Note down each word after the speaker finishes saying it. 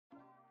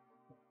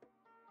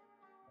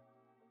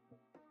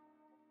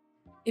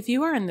If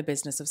you are in the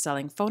business of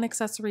selling phone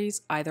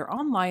accessories, either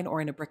online or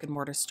in a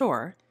brick-and-mortar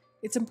store,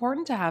 it's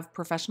important to have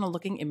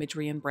professional-looking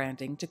imagery and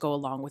branding to go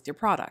along with your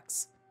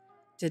products.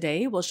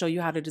 Today, we'll show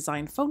you how to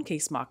design phone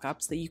case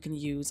mockups that you can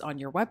use on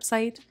your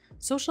website,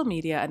 social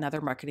media, and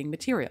other marketing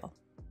material.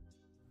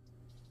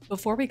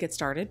 Before we get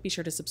started, be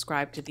sure to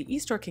subscribe to the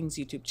eStoreKings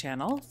YouTube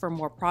channel for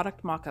more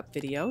product mockup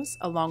videos,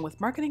 along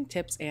with marketing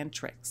tips and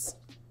tricks.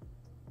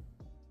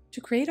 To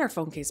create our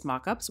phone case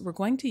mockups, we're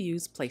going to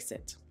use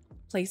Placeit.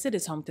 Placeit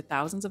is home to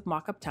thousands of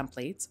mockup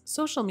templates,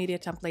 social media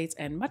templates,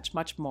 and much,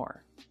 much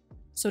more.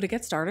 So to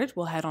get started,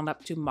 we'll head on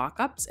up to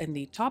Mockups in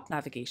the top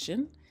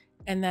navigation,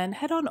 and then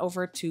head on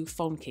over to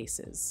Phone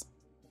Cases.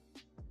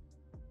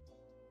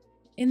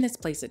 In this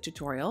Placeit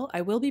tutorial, I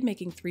will be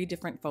making 3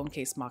 different phone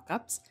case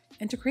mockups,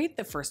 and to create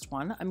the first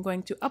one, I'm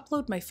going to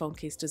upload my phone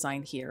case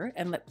design here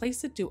and let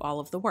Placeit do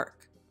all of the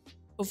work.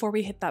 Before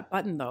we hit that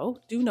button though,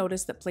 do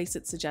notice that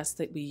Placeit suggests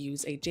that we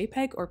use a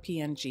JPEG or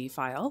PNG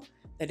file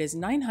that is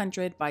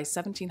 900 by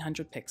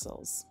 1700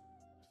 pixels.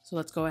 So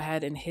let's go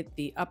ahead and hit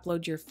the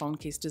Upload Your Phone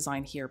Case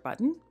Design Here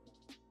button.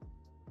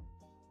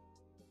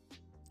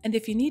 And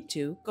if you need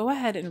to, go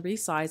ahead and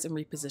resize and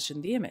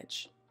reposition the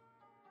image.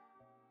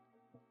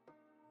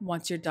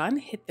 Once you're done,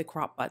 hit the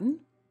Crop button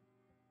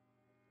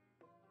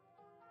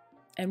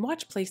and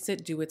watch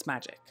Placeit do its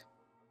magic.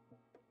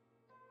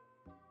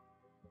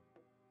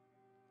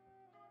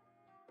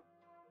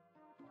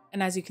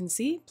 And as you can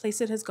see,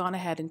 Placeit has gone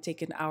ahead and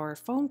taken our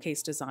phone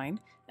case design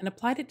and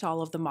applied it to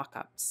all of the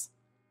mockups.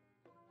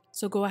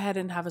 So go ahead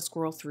and have a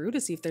scroll through to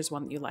see if there's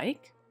one that you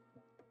like.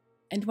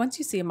 And once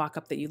you see a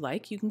mockup that you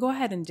like, you can go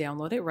ahead and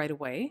download it right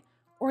away,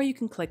 or you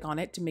can click on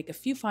it to make a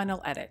few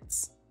final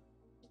edits.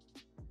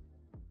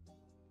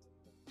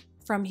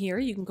 From here,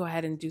 you can go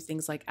ahead and do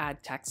things like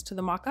add text to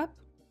the mockup.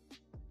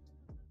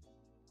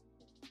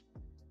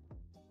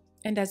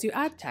 And as you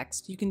add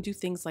text, you can do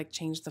things like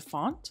change the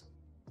font.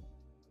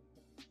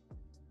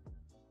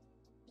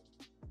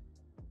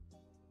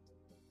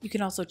 You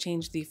can also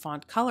change the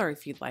font color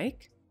if you'd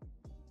like.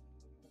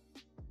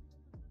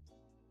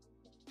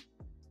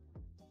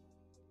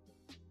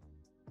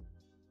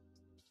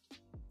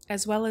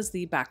 As well as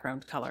the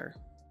background color.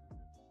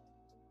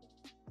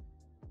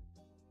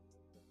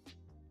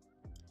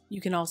 You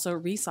can also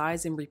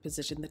resize and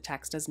reposition the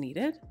text as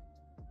needed.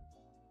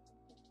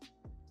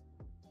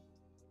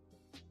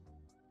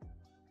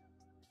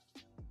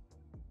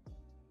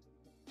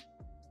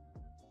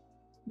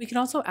 We can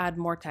also add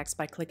more text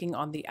by clicking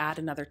on the Add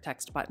Another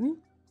Text button.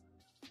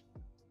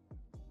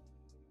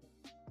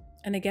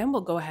 And again,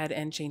 we'll go ahead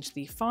and change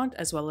the font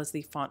as well as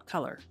the font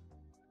color.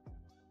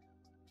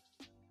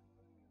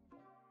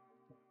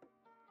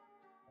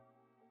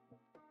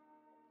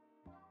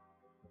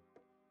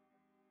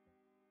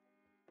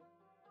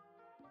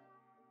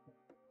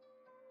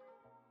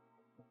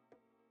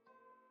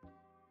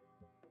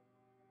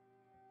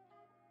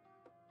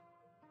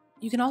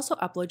 You can also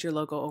upload your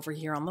logo over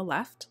here on the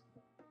left.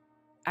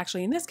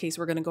 Actually, in this case,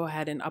 we're going to go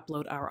ahead and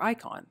upload our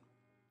icon.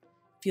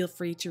 Feel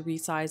free to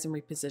resize and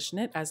reposition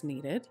it as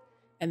needed,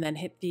 and then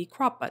hit the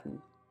crop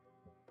button.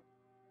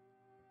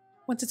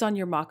 Once it's on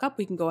your mockup,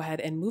 we can go ahead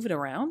and move it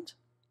around,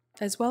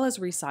 as well as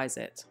resize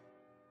it.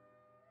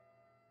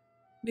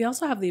 We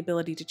also have the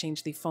ability to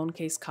change the phone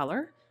case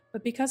color,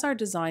 but because our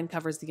design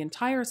covers the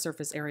entire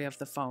surface area of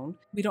the phone,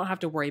 we don't have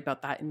to worry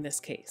about that in this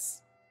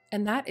case.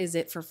 And that is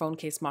it for phone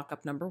case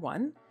mockup number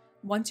 1.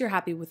 Once you're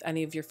happy with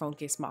any of your phone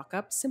case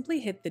mockups, simply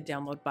hit the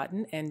download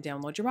button and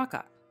download your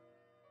mockup.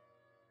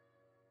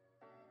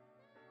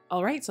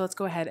 Alright, so let's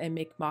go ahead and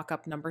make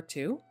mockup number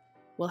 2.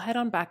 We'll head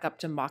on back up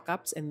to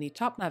Mockups in the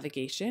top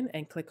navigation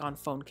and click on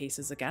Phone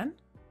Cases again.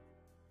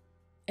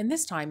 And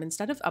this time,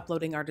 instead of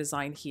uploading our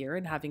design here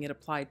and having it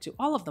applied to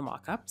all of the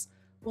mockups,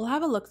 we'll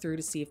have a look through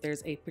to see if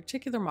there's a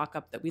particular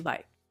mockup that we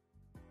like.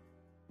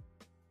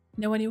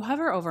 Now, when you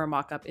hover over a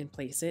mockup in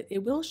Placeit,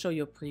 it will show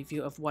you a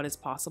preview of what is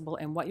possible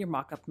and what your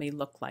mockup may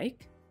look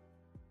like.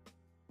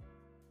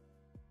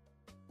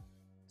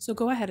 So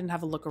go ahead and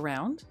have a look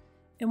around,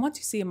 and once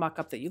you see a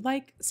mockup that you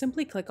like,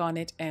 simply click on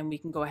it and we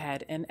can go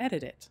ahead and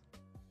edit it.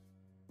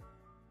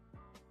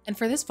 And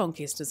for this phone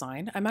case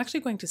design, I'm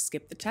actually going to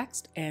skip the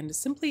text and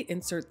simply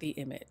insert the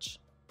image.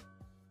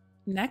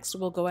 Next,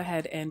 we'll go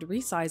ahead and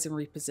resize and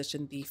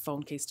reposition the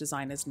phone case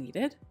design as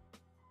needed.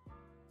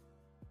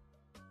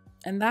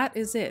 And that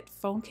is it,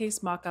 phone case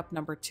mockup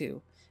number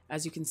 2.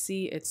 As you can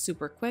see, it's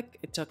super quick.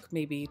 It took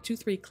maybe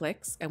 2-3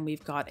 clicks and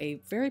we've got a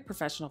very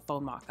professional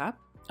phone mockup.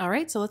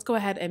 Alright, so let's go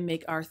ahead and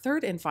make our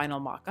third and final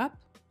mockup.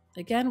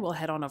 Again, we'll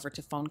head on over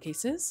to Phone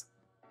Cases.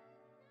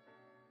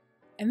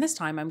 And this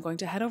time I'm going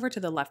to head over to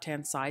the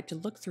left-hand side to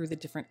look through the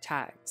different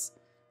tags.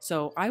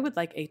 So I would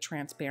like a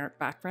transparent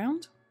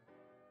background.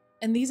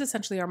 And these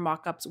essentially are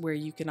mockups where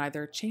you can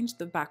either change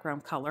the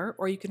background color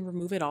or you can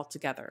remove it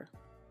altogether.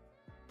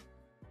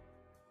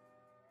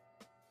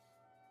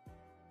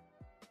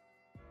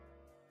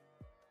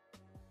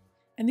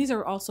 And these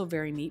are also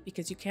very neat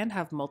because you can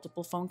have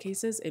multiple phone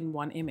cases in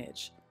one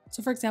image.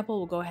 So for example,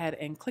 we'll go ahead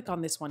and click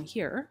on this one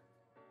here.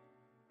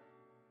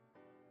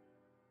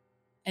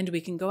 And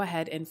we can go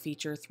ahead and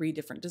feature 3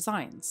 different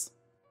designs.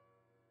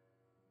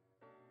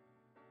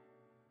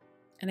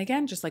 And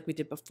again, just like we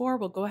did before,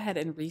 we'll go ahead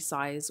and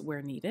resize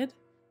where needed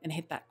and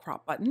hit that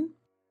crop button.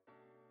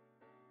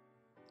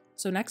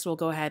 So next we'll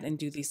go ahead and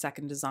do the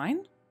second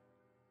design.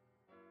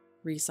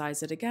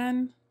 Resize it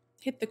again,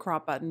 hit the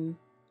crop button,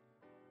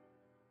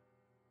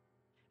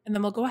 and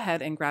then we'll go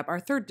ahead and grab our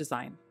third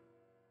design.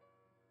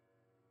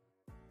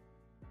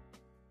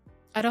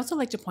 I'd also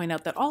like to point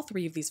out that all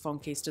 3 of these phone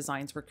case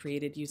designs were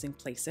created using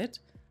Placeit.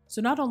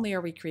 So not only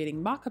are we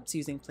creating mockups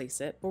using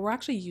Placeit, but we're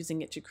actually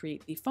using it to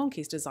create the phone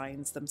case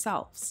designs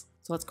themselves.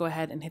 So let's go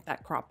ahead and hit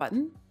that crop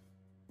button.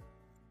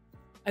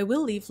 I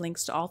will leave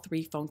links to all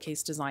 3 phone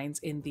case designs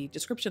in the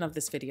description of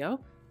this video,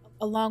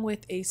 along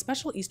with a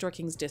special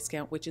eStoreKings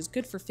discount which is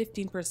good for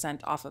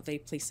 15% off of a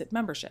Placeit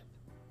membership.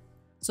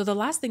 So the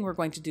last thing we're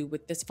going to do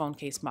with this phone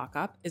case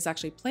mockup is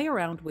actually play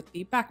around with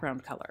the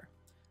background color.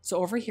 So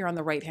over here on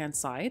the right hand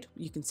side,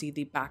 you can see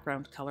the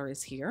background color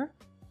is here.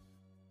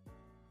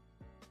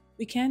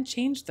 We can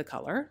change the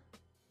color,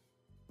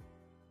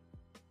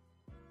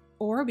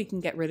 or we can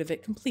get rid of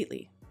it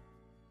completely.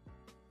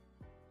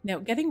 Now,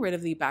 getting rid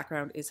of the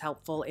background is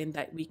helpful in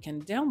that we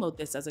can download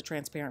this as a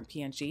transparent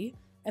PNG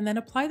and then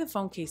apply the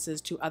phone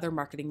cases to other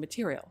marketing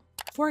material.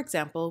 For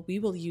example, we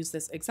will use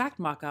this exact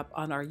mockup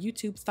on our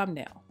YouTube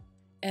thumbnail.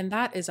 And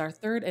that is our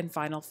third and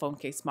final phone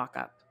case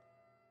mockup.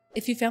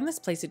 If you found this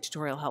Placeit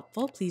tutorial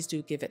helpful, please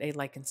do give it a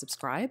like and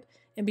subscribe,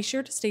 and be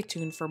sure to stay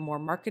tuned for more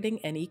marketing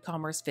and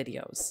e-commerce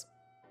videos.